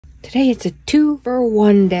Today it's a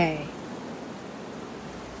 2-for-1 day.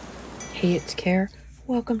 Hey, it's Care.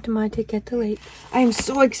 Welcome to my Ticket to Late. I am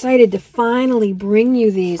so excited to finally bring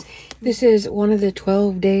you these. This is one of the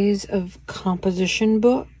 12 days of composition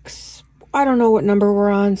books. I don't know what number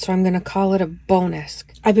we're on, so I'm going to call it a bonus.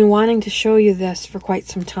 I've been wanting to show you this for quite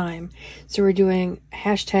some time. So we're doing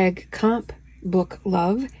hashtag comp book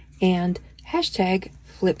love and hashtag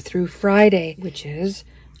flip through Friday, which is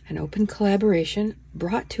an open collaboration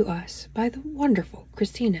brought to us by the wonderful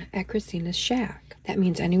Christina at Christina's Shack. That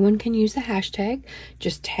means anyone can use the hashtag.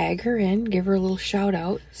 Just tag her in, give her a little shout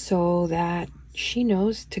out so that she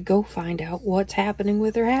knows to go find out what's happening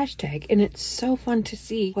with her hashtag. And it's so fun to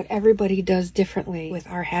see what everybody does differently with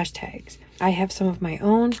our hashtags. I have some of my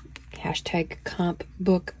own. Hashtag comp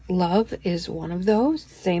book love is one of those.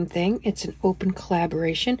 Same thing. It's an open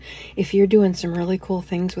collaboration. If you're doing some really cool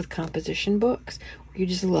things with composition books, or you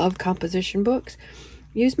just love composition books,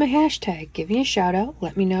 use my hashtag. Give me a shout out.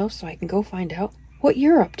 Let me know so I can go find out what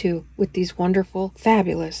you're up to with these wonderful,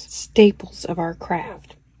 fabulous staples of our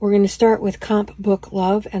craft. We're going to start with Comp Book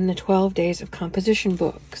Love and the 12 Days of Composition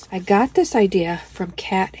Books. I got this idea from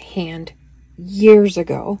Cat Hand years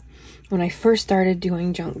ago when I first started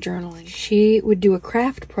doing junk journaling. She would do a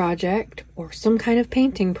craft project or some kind of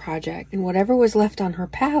painting project, and whatever was left on her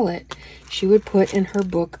palette, she would put in her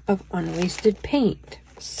book of unwasted paint.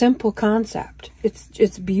 Simple concept.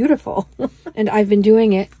 It's beautiful. And I've been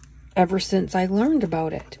doing it ever since I learned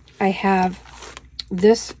about it. I have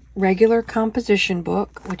this regular composition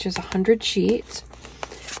book, which is 100 sheets.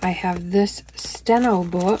 I have this steno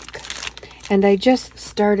book, and I just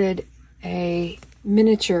started a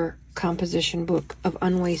miniature composition book of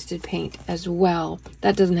unwasted paint as well.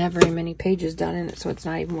 That doesn't have very many pages done in it, so it's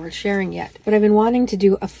not even worth sharing yet. But I've been wanting to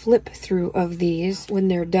do a flip through of these when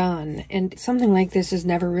they're done, and something like this is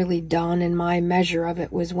never really done, and my measure of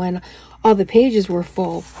it was when all the pages were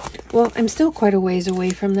full. Well, I'm still quite a ways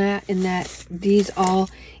away from that, in that these all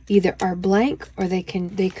either are blank or they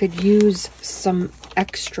could use some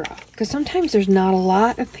extra, because sometimes there's not a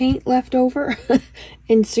lot of paint left over.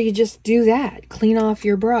 And so you just do that, clean off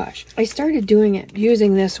your brush. I started doing it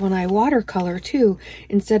using this when I watercolor too.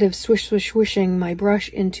 Instead of swishing my brush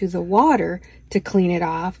into the water to clean it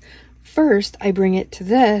off, first I bring it to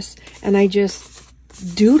this and I just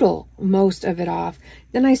doodle most of it off.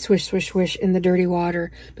 Then I swish in the dirty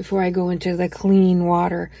water before I go into the clean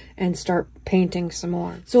water and start painting some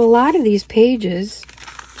more. So a lot of these pages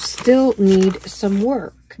still need some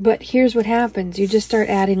work. But here's what happens. You just start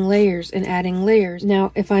adding layers and adding layers.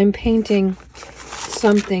 Now, if I'm painting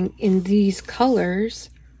something in these colors,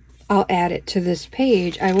 I'll add it to this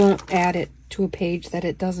page. I won't add it to a page that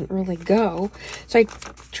it doesn't really go. So I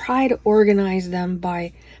try to organize them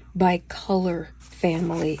by color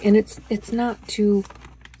family. And it's not too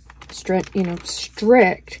strict.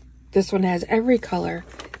 This one has every color.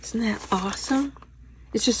 Isn't that awesome?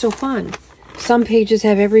 It's just so fun. Some pages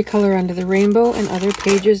have every color under the rainbow, and other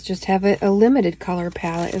pages just have a limited color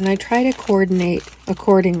palette, and I try to coordinate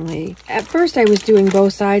accordingly. At first I was doing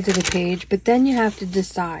both sides of the page, but then you have to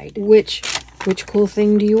decide which cool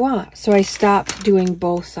thing do you want. So I stopped doing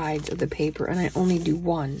both sides of the paper and I only do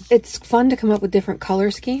one. It's fun to come up with different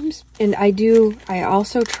color schemes, and I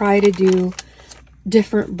also try to do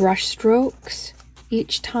different brush strokes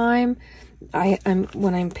each time.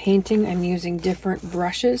 When I'm painting, I'm using different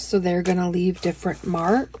brushes, so they're going to leave different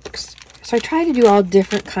marks. So I try to do all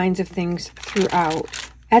different kinds of things throughout.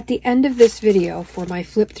 At the end of this video, for my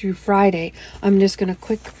Flip Through Friday, I'm just going to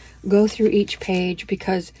quick go through each page,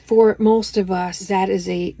 because for most of us, that is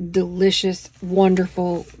a delicious,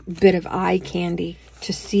 wonderful bit of eye candy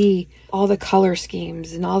to see all the color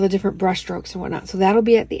schemes and all the different brush strokes and whatnot. So that'll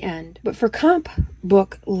be at the end. But for Comp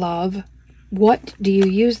Book Love, what do you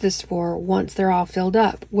use this for once they're all filled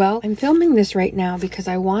up? Well, I'm filming this right now because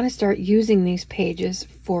I want to start using these pages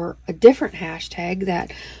for a different hashtag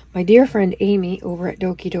that my dear friend Amy over at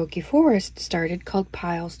Doki Doki Forest started, called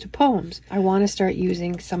Piles to Poems. I want to start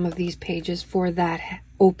using some of these pages for that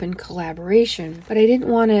open collaboration, but I didn't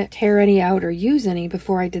want to tear any out or use any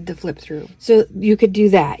before I did the flip through. So you could do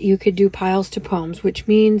that. You could do Piles to Poems, which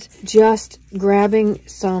means just grabbing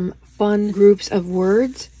some fun groups of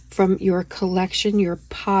words from your collection, your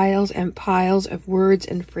piles and piles of words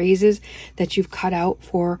and phrases that you've cut out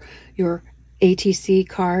for your ATC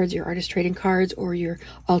cards, your artist trading cards, or your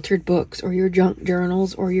altered books, or your junk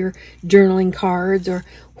journals, or your journaling cards, or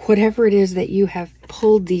whatever it is that you have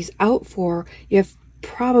pulled these out for. You have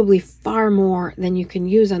probably far more than you can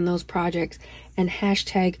use on those projects, and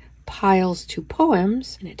hashtag piles to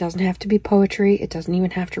poems, and it doesn't have to be poetry. It doesn't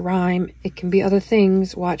even have to rhyme. It can be other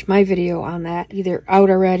things. Watch my video on that, either out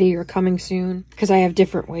already or coming soon, because I have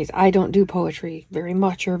different ways. I don't do poetry very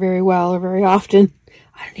much or very well or very often.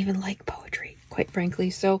 I don't even like poetry, quite frankly,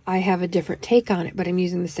 so I have a different take on it, but I'm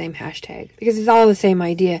using the same hashtag because it's all the same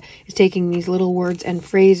idea. It's taking these little words and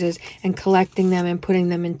phrases and collecting them and putting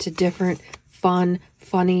them into different fun,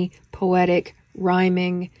 funny, poetic,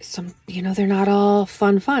 rhyming. Some, you know, they're not all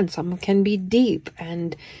fun. Some can be deep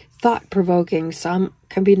and thought-provoking. Some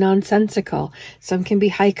can be nonsensical. Some can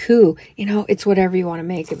be haiku. You know, it's whatever you want to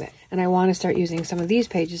make of it. And I want to start using some of these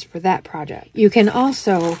pages for that project. You can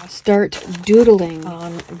also start doodling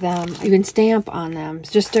on them. You can stamp on them.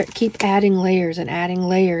 Just keep adding layers and adding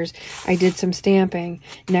layers. I did some stamping.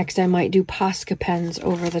 Next, I might do Posca pens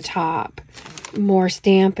over the top. More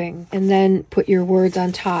stamping. And then put your words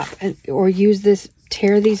on top. Or use this,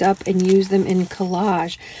 tear these up and use them in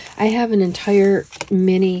collage. I have an entire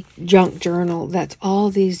mini junk journal that's all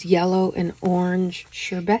these yellow and orange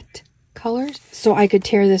sherbet colors. So I could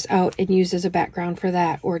tear this out and use as a background for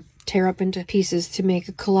that, or tear up into pieces to make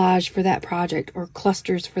a collage for that project, or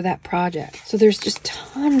clusters for that project. So there's just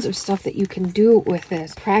tons of stuff that you can do with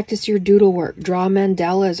this. Practice your doodle work. Draw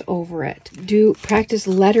mandalas over it. Practice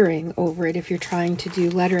lettering over it if you're trying to do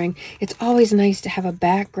lettering. It's always nice to have a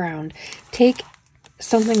background. Take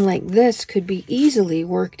something like this, could be easily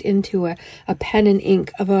worked into a pen and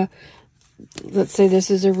ink of a, let's say this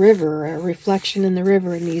is a river, a reflection in the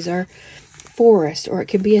river, and these are forest, or it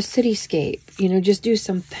could be a cityscape. You know, just do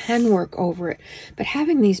some pen work over it. But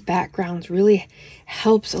having these backgrounds really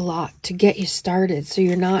helps a lot to get you started, so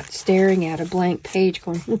you're not staring at a blank page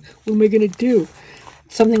going, what am I going to do?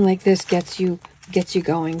 Something like this gets you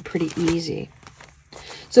going pretty easy.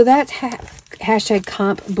 So that's hashtag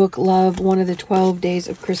comp book love. One of the 12 days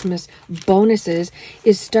of Christmas bonuses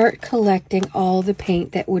is start collecting all the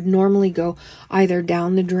paint that would normally go either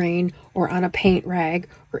down the drain or on a paint rag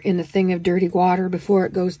or in a thing of dirty water before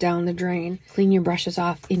it goes down the drain. Clean your brushes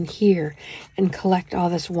off in here and collect all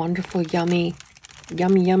this wonderful, yummy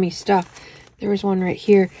stuff. There was one right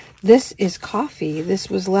here. This is coffee.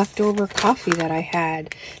 This was leftover coffee that I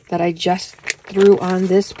had that I just threw on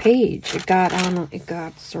this page. It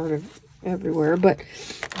got sort of everywhere, but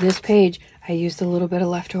this page, I used a little bit of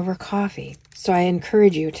leftover coffee. So I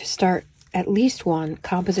encourage you to start at least one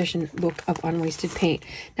composition book of unwasted paint.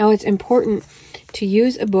 Now, it's important to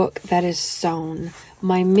use a book that is sewn.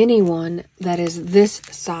 My mini one that is this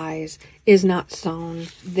size is not sewn.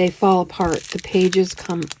 They fall apart. The pages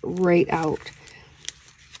come right out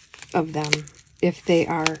of them. If they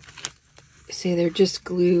are, say they're just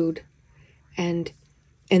glued, and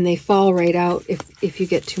they fall right out if you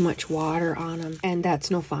get too much water on them. And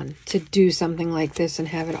that's no fun to do something like this and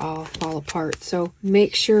have it all fall apart. So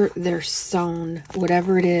make sure they're sewn,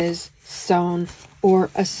 whatever it is, sewn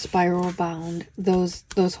or a spiral bound. Those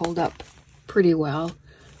hold up pretty well.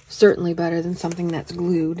 Certainly better than something that's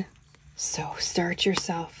glued. So start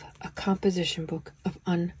yourself a composition book of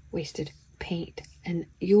unwasted paint, and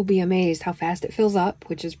you'll be amazed how fast it fills up,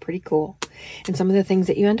 which is pretty cool, and some of the things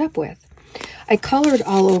that you end up with. I colored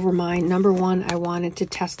all over mine. Number one, I wanted to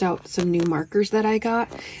test out some new markers that I got,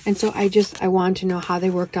 and so I wanted to know how they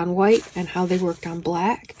worked on white and how they worked on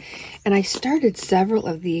black. And I started several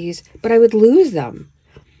of these, but I would lose them.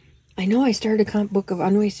 I know I started a comp book of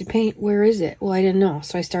unwasted paint. Where is it? Well, I didn't know,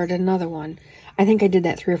 so I started another one. I think I did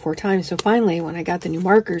that 3 or 4 times. So finally, when I got the new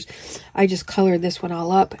markers, I just colored this one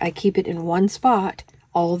all up. I keep it in one spot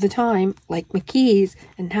all the time, like my keys,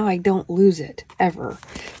 and now I don't lose it, ever.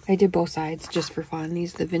 I did both sides just for fun.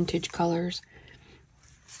 These are the vintage colors.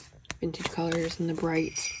 Vintage colors and the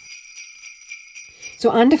brights. So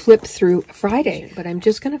on to flip through Friday, but I'm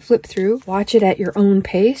just going to flip through, watch it at your own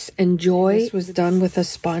pace, enjoy. This was done with a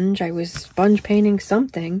sponge. I was sponge painting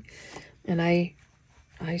something, and I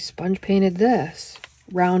sponge painted this.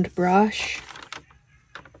 Round brush.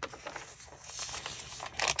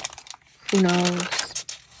 Who knows?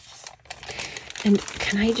 And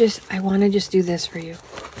I want to just do this for you.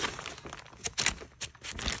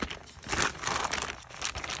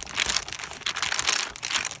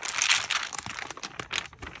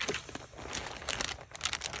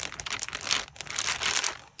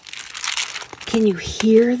 Can you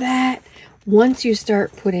hear that? Once you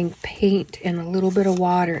start putting paint and a little bit of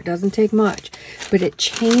water, it doesn't take much, but it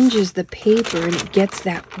changes the paper and it gets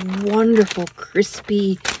that wonderful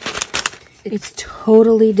crispy. It's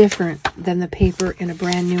totally different than the paper in a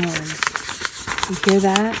brand new one. You hear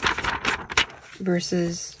that?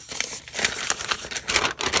 Versus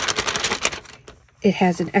it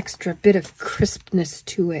has an extra bit of crispness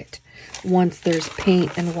to it. once there's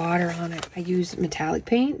paint and water on it. I use metallic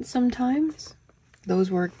paint sometimes.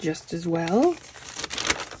 Those work just as well.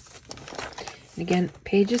 And again,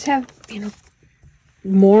 pages have, you know,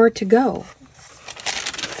 more to go.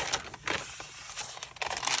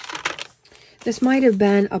 This might have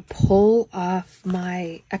been a pull off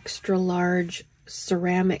my extra large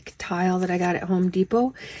ceramic tile that I got at Home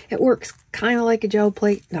Depot. It works kind of like a gel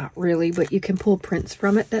plate. Not really, but you can pull prints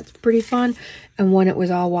from it. That's pretty fun. And when it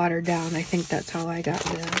was all watered down, I think that's how I got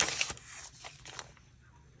this.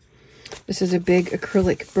 This is a big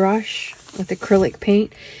acrylic brush with acrylic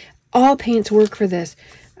paint. All paints work for this.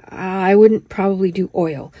 I wouldn't probably do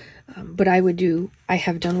oil, but I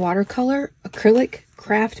have done watercolor, acrylic,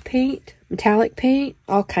 craft paint, metallic paint,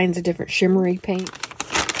 all kinds of different shimmery paint.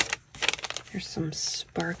 There's some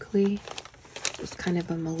sparkly, it's kind of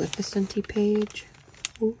a Maleficent-y page.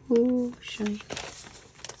 Ooh, shiny.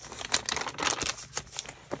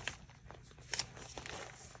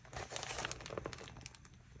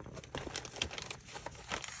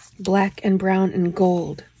 Black and brown and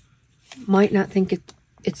gold. Might not think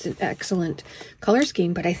it's an excellent color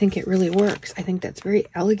scheme, but I think it really works. I think that's very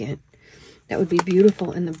elegant. That would be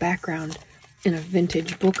beautiful in the background in a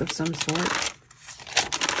vintage book of some sort.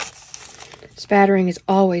 Spattering is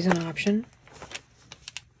always an option.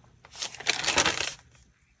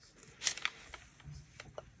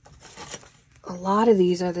 A lot of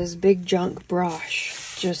these are this big junk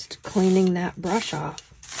brush, just cleaning that brush off.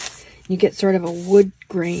 You get sort of a wood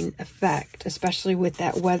grain effect, especially with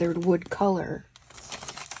that weathered wood color.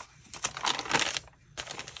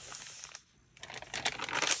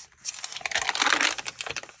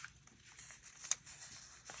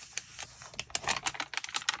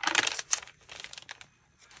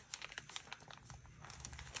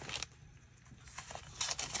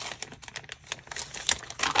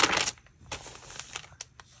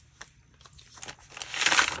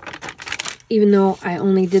 Even though I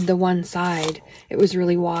only did the one side, it was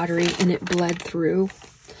really watery and it bled through.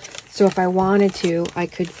 So if I wanted to, I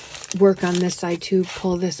could work on this side too,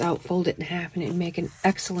 pull this out, fold it in half, and it'd make an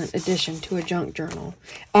excellent addition to a junk journal.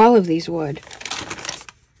 All of these would.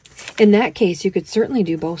 In that case, you could certainly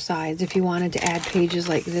do both sides if you wanted to add pages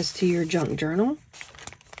like this to your junk journal.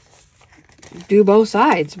 Do both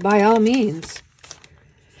sides, by all means.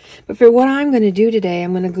 But for what I'm going to do today,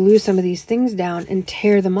 I'm going to glue some of these things down and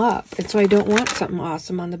tear them up. And so I don't want something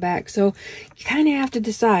awesome on the back. So you kind of have to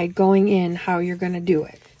decide going in how you're going to do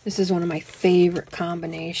it. This is one of my favorite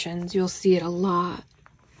combinations. You'll see it a lot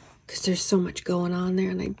because there's so much going on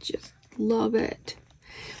there and I just love it.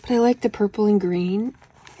 But I like the purple and green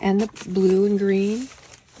and the blue and green.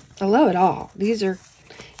 I love it all. These are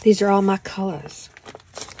all my colors.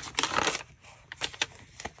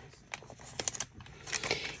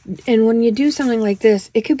 And when you do something like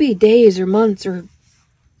this, it could be days or months or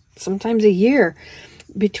sometimes a year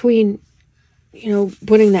between, you know,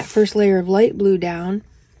 putting that first layer of light blue down.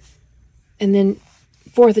 And then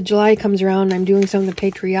 4th of July comes around and I'm doing something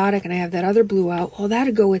patriotic and I have that other blue out. Well,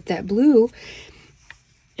 that'd go with that blue.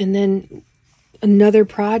 And then another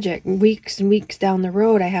project, weeks and weeks down the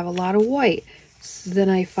road, I have a lot of white. So then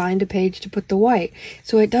I find a page to put the white.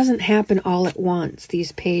 So it doesn't happen all at once,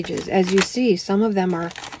 these pages. As you see, some of them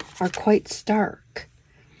are quite stark.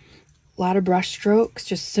 A lot of brush strokes,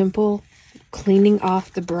 just simple cleaning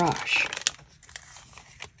off the brush.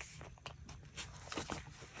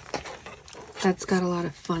 That's got a lot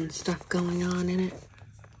of fun stuff going on in it.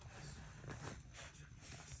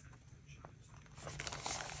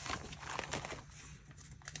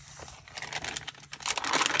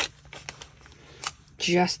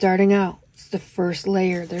 Just starting out. It's the first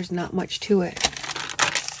layer. There's not much to it.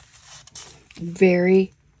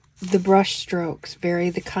 Vary the brush strokes.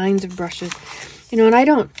 Vary the kinds of brushes. You know, and I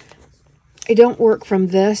don't work from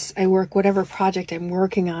this. I work whatever project I'm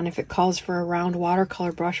working on. If it calls for a round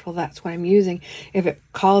watercolor brush, well, that's what I'm using. If it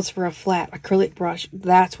calls for a flat acrylic brush,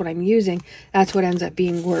 that's what I'm using. That's what ends up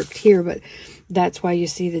being worked here. But that's why you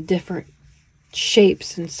see the different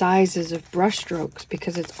shapes and sizes of brush strokes,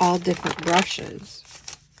 because it's all different brushes.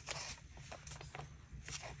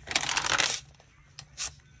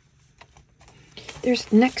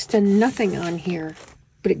 There's next to nothing on here,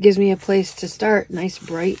 but it gives me a place to start. Nice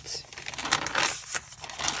brights.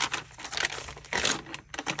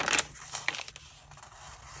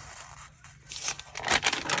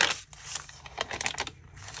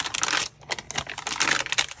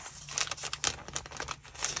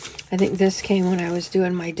 I think this came when I was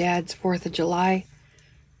doing my dad's 4th of July,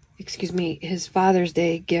 excuse me, his Father's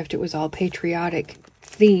Day gift. It was all patriotic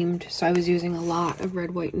themed, so I was using a lot of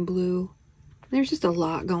red, white, and blue. There's just a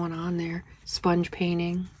lot going on there. Sponge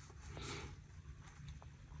painting.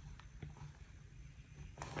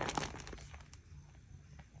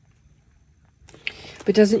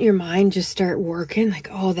 But doesn't your mind just start working? Like,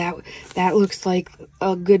 oh, that looks like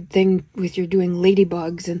a good thing with you're doing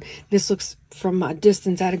ladybugs, and this looks from a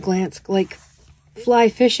distance at a glance like fly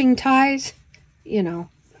fishing ties. You know,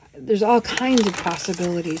 there's all kinds of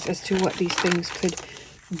possibilities as to what these things could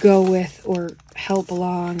go with or help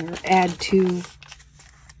along or add to.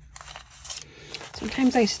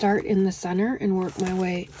 Sometimes I start in the center and work my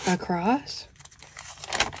way across.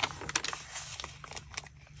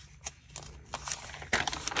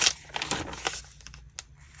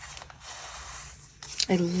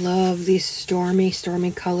 I love these stormy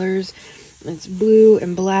colors. It's blue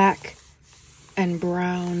and black and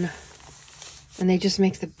brown. And they just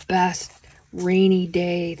make the best rainy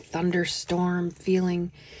day, thunderstorm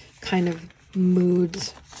feeling kind of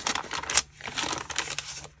moods.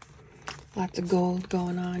 Lots of gold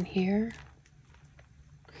going on here.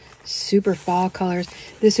 Super fall colors.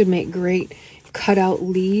 This would make great cutout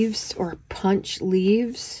leaves or punch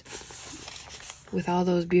leaves with all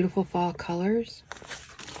those beautiful fall colors.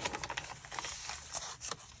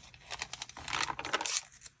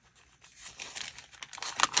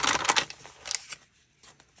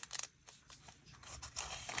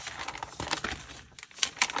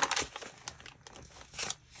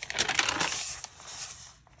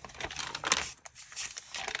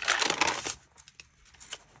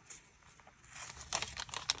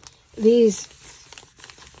 These,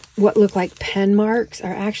 what look like pen marks,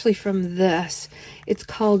 are actually from this. It's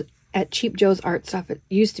called, at Cheap Joe's Art Stuff, it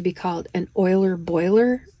used to be called an oiler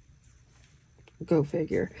boiler. Go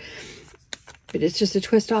figure. But it's just a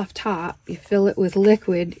twist off top. You fill it with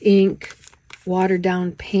liquid, ink, watered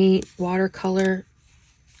down paint, watercolor,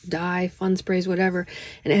 dye, fun sprays, whatever.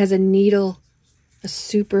 And it has a needle, a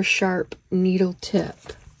super sharp needle tip.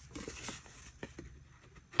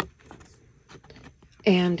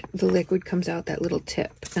 And the liquid comes out that little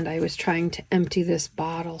tip. And I was trying to empty this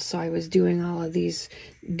bottle, so I was doing all of these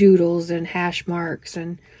doodles and hash marks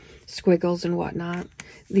and squiggles and whatnot.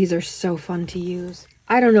 These are so fun to use.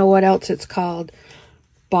 I don't know what else it's called.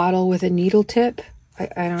 Bottle with a needle tip?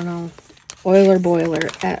 I don't know. Oiler boiler.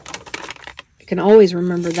 I can always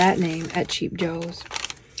remember that name at Cheap Joe's.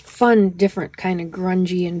 Fun, different kind of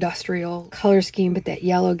grungy industrial color scheme, but that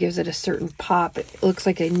yellow gives it a certain pop. It looks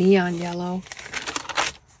like a neon yellow.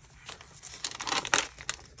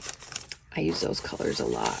 I use those colors a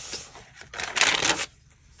lot.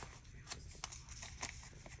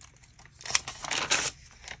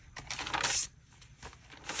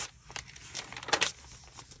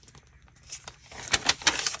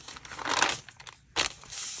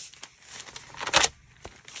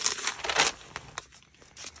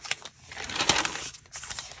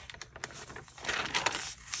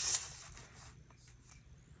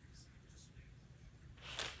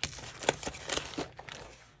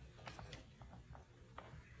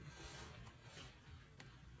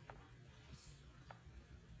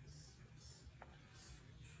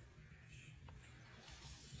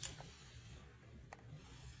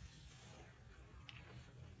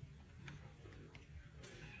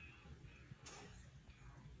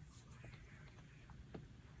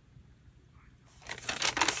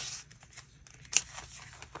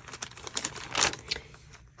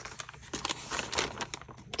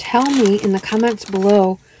 Tell me in the comments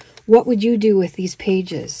below, what would you do with these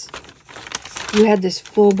pages? You had this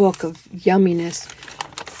full book of yumminess.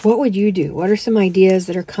 What would you do? What are some ideas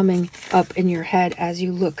that are coming up in your head as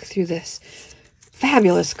you look through this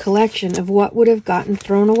fabulous collection of what would have gotten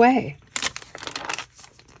thrown away?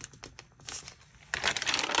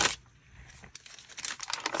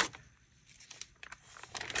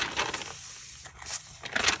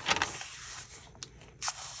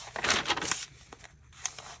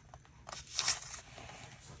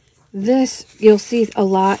 This, you'll see a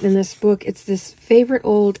lot in this book. It's this favorite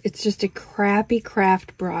old, it's just a crappy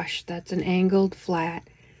craft brush that's an angled flat,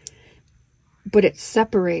 but it's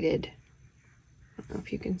separated. I don't know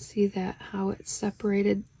if you can see that, how it's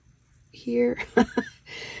separated here.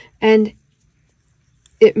 And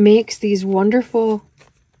it makes these wonderful,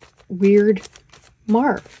 weird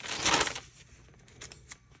marks.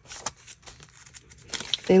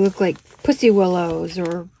 They look like pussy willows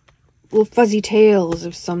or little fuzzy tails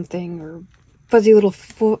of something, or fuzzy little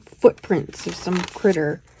footprints of some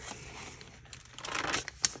critter.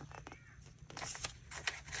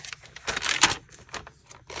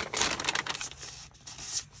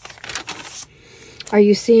 Are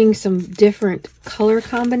you seeing some different color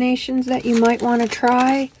combinations that you might want to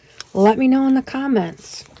try? Let me know in the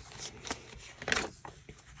comments.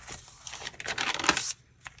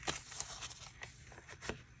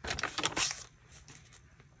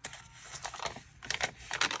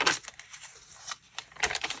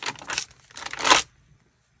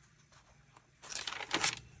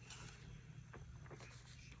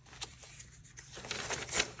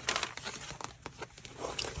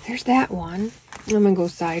 there's that one. I'm going to go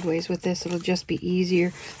sideways with this. It'll just be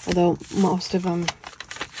easier. Although most of them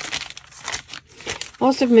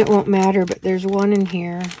it won't matter, but there's one in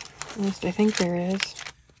here. At least I think there is.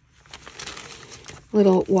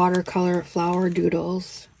 Little watercolor flower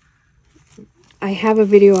doodles. I have a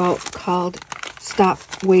video out called Stop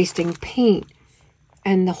Wasting Paint.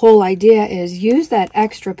 And the whole idea is use that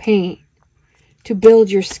extra paint to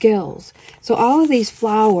build your skills. So all of these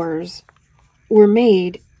flowers were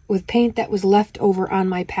made with paint that was left over on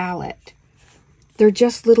my palette. They're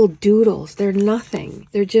just little doodles. They're nothing.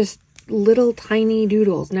 They're just little tiny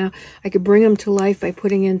doodles. Now, I could bring them to life by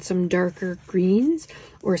putting in some darker greens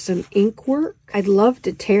or some ink work. I'd love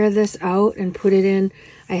to tear this out and put it in.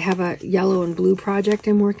 I have a yellow and blue project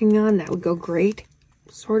I'm working on. That would go great,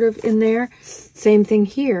 sort of in there. Same thing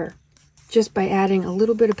here. Just by adding a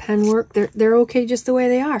little bit of pen work, they're okay just the way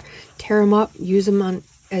they are. Tear them up, use them on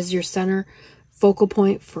as your center focal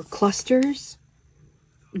point for clusters.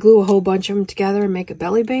 Glue a whole bunch of them together and make a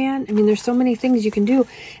belly band. I mean, there's so many things you can do.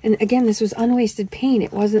 And again, this was unwasted paint.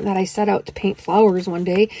 It wasn't that I set out to paint flowers one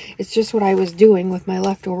day. It's just what I was doing with my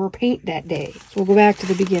leftover paint that day. So we'll go back to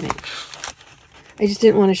the beginning. I just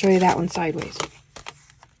didn't want to show you that one sideways.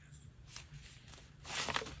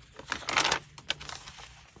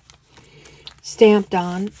 Stamped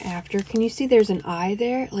on after. Can you see there's an eye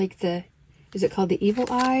there? Like the, is it called the evil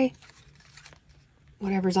eye?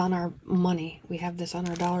 Whatever's on our money. We have this on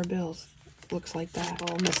our dollar bills. Looks like that.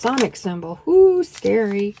 Oh, Masonic symbol. Ooh,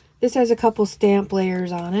 scary. This has a couple stamp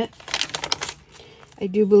layers on it. I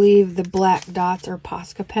do believe the black dots are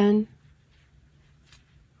Posca pen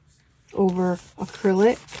over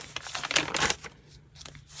acrylic.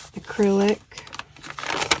 Acrylic.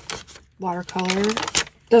 Watercolor.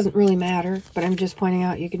 Doesn't really matter, but I'm just pointing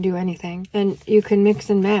out you can do anything. And you can mix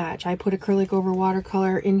and match. I put acrylic over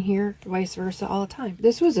watercolor in here, vice versa, all the time.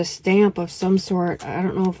 This was a stamp of some sort. I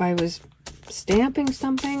don't know if I was stamping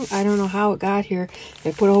something. I don't know how it got here.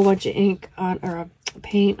 I put a whole bunch of ink on, or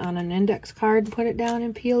paint on an index card and put it down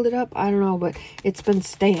and peeled it up. I don't know, but it's been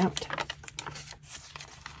stamped.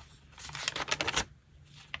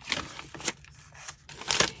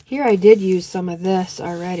 Here I did use some of this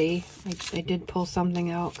already. I did pull something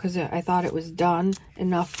out because I thought it was done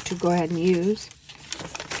enough to go ahead and use.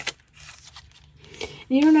 And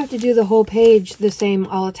you don't have to do the whole page the same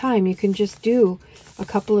all the time. You can just do a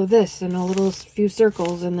couple of this and a little few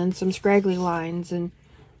circles and then some scraggly lines. And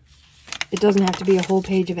it doesn't have to be a whole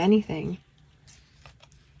page of anything.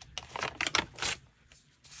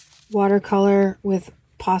 Watercolor with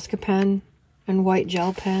Posca pen and white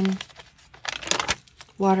gel pen.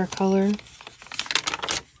 Watercolor.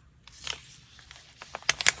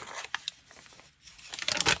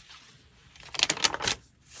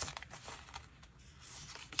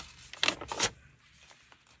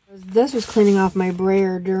 This was cleaning off my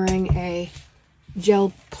brayer during a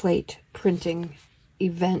gel plate printing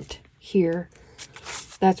event here.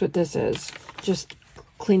 That's what this is. Just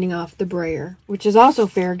cleaning off the brayer, which is also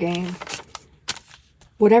fair game.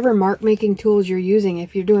 Whatever mark making tools you're using,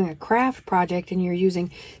 if you're doing a craft project and you're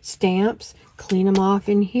using stamps, clean them off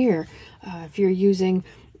in here. If you're using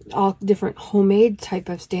all different homemade type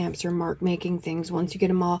of stamps or mark making things, once you get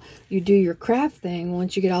them all, you do your craft thing.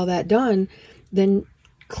 Once you get all that done, then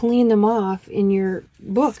clean them off in your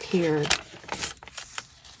book here.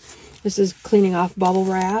 This is cleaning off bubble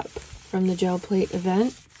wrap from the gel plate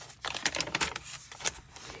event.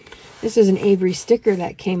 This is an Avery sticker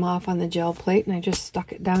that came off on the gel plate, and I just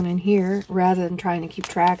stuck it down in here rather than trying to keep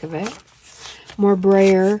track of it. More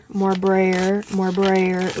brayer, more brayer, more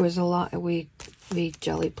brayer. It was a lot. We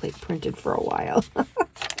jelly plate printed for a while.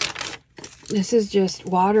 This is just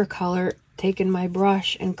watercolor, taking my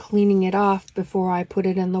brush and cleaning it off before I put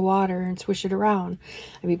it in the water and swish it around.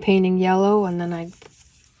 I'd be painting yellow, and then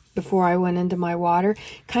before I went into my water,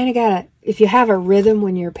 kind of gotta, if you have a rhythm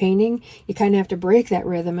when you're painting, you kind of have to break that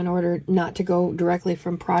rhythm in order not to go directly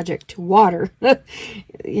from project to water.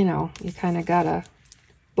 You know, you kind of gotta,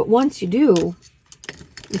 but once you do,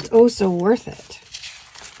 it's oh so worth it.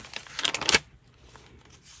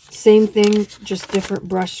 Same thing, just different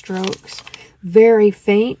brush strokes. Very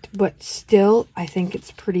faint, but still, I think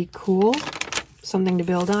it's pretty cool. Something to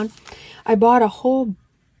build on. I bought a whole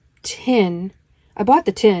tin. I bought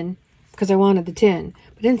the tin because I wanted the tin.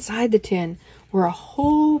 But inside the tin were a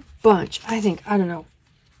whole bunch, I think, I don't know,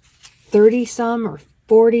 30 some or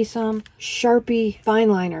 40 some Sharpie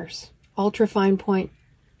fine liners. Ultra fine point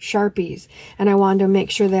Sharpies. And I wanted to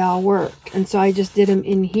make sure they all worked. And so I just did them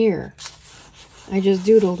in here. I just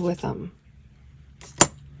doodled with them.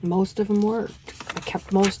 Most of them worked. I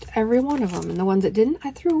kept most every one of them, and the ones that didn't,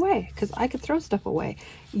 I threw away because I could throw stuff away.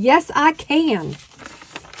 Yes, I can.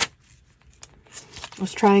 I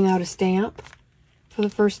was trying out a stamp for the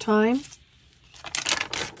first time.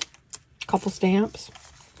 A couple stamps.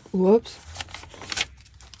 Whoops.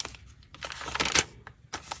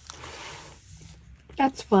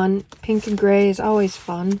 That's fun. Pink and gray is always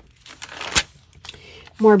fun.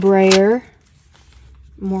 More brayer.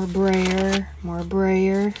 More brayer. More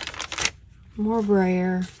brayer. More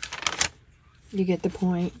brayer. You get the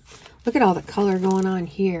point. Look at all the color going on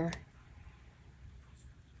here.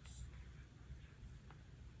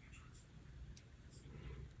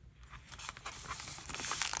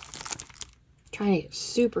 Trying to get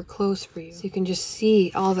super close for you so you can just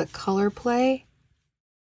see all the color play.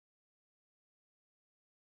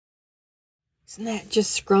 Isn't that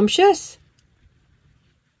just scrumptious?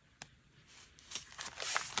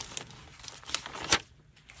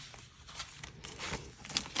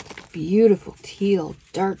 Beautiful teal,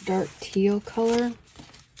 dark teal color.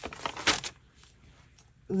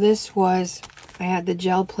 This was, I had the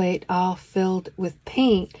gel plate all filled with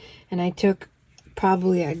paint, and I took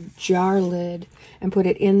probably a jar lid and put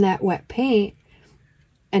it in that wet paint,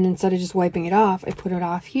 and instead of just wiping it off, I put it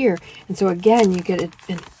off here. And so again, you get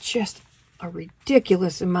just a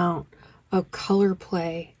ridiculous amount of color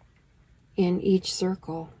play in each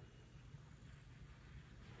circle.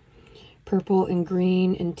 Purple and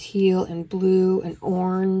green and teal and blue and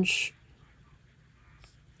orange.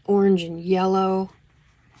 Orange and yellow.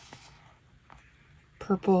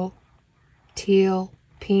 Purple, teal,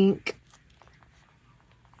 pink.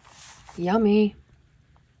 Yummy.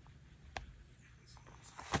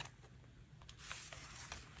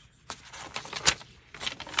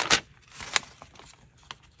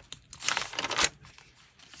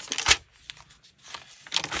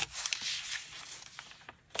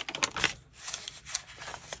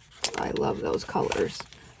 I love those colors.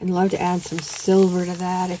 I'd love to add some silver to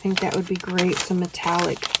that. I think that would be great. Some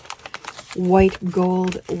metallic white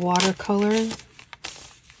gold watercolor.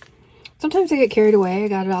 Sometimes I get carried away. I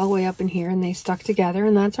got it all the way up in here and they stuck together,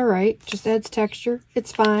 and that's all right. Just adds texture.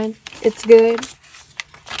 It's fine. It's good.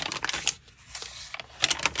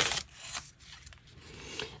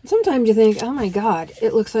 Sometimes you think, oh my God,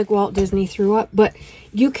 it looks like Walt Disney threw up, but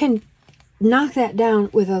you can knock that down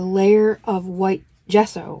with a layer of white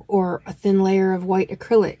gesso or a thin layer of white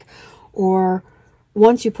acrylic, or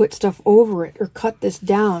once you put stuff over it or cut this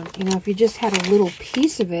down, you know, if you just had a little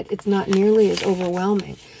piece of it, it's not nearly as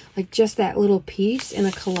overwhelming. Like just that little piece in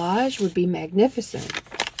a collage would be magnificent.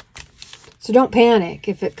 So don't panic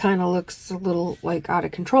if it kind of looks a little like out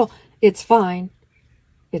of control. It's fine.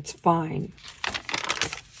 It's fine.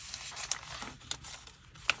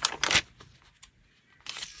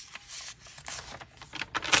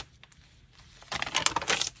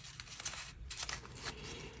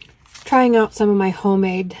 Trying out some of my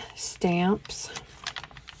homemade stamps.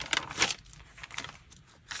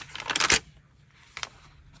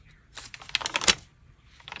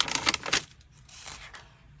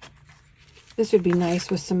 This would be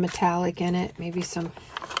nice with some metallic in it, maybe some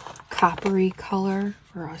coppery color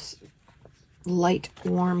or a light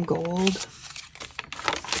warm gold.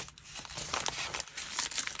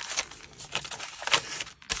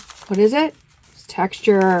 What is it? It's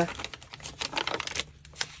texture.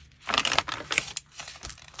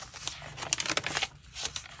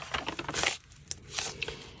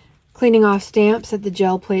 Cleaning off stamps at the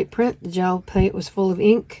gel plate print. The gel plate was full of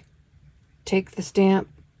ink. Take the stamp,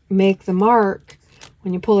 make the mark.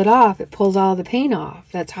 When you pull it off, it pulls all the paint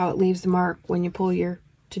off. That's how it leaves the mark when you pull to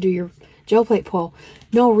do your gel plate pull.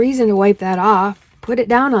 No reason to wipe that off. Put it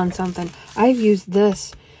down on something. I've used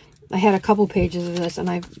this. I had a couple pages of this, and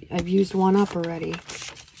I've used one up already.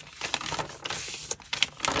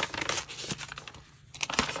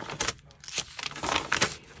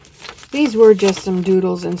 These were just some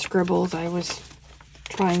doodles and scribbles I was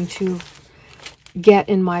trying to get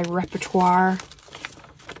in my repertoire.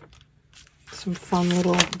 Some fun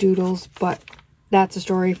little doodles, but that's a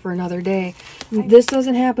story for another day. This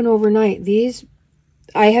doesn't happen overnight. These,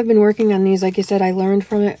 I have been working on these, like I said, I learned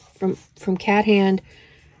from it from Cat Hand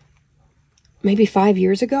maybe 5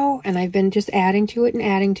 years ago, and I've been just adding to it and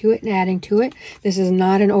adding to it and adding to it. This is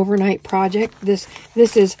not an overnight project. This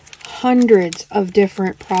is hundreds of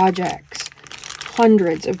different projects.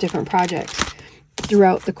 Hundreds of different projects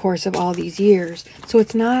throughout the course of all these years. So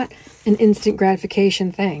it's not an instant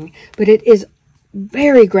gratification thing, but it is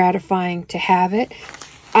very gratifying to have it.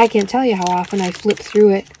 I can't tell you how often I flip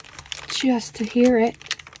through it just to hear it.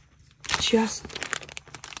 Just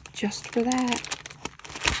for that.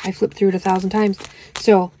 I flipped through it 1,000 times.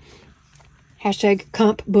 So Hashtag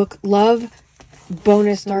comp book love.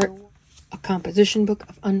 Bonus start a composition book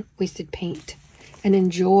of unwasted paint. And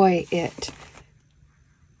enjoy it.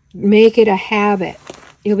 Make it a habit.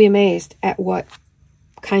 You'll be amazed at what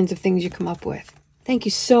kinds of things you come up with. Thank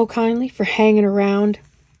you so kindly for hanging around.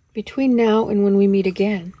 Between now and when we meet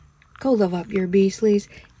again, go love up your Beasleys.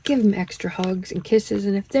 Give them extra hugs and kisses.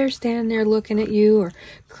 And if they're standing there looking at you or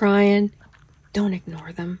crying, don't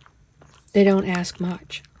ignore them. They don't ask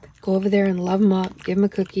much. Go over there and love them up. Give them a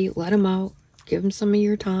cookie. Let them out. Give them some of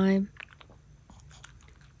your time.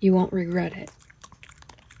 You won't regret it.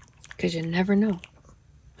 Because you never know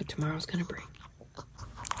what tomorrow's going to bring.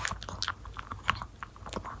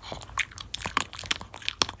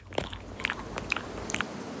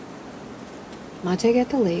 Mate at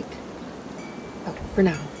the lake. Oh, for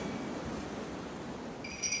now.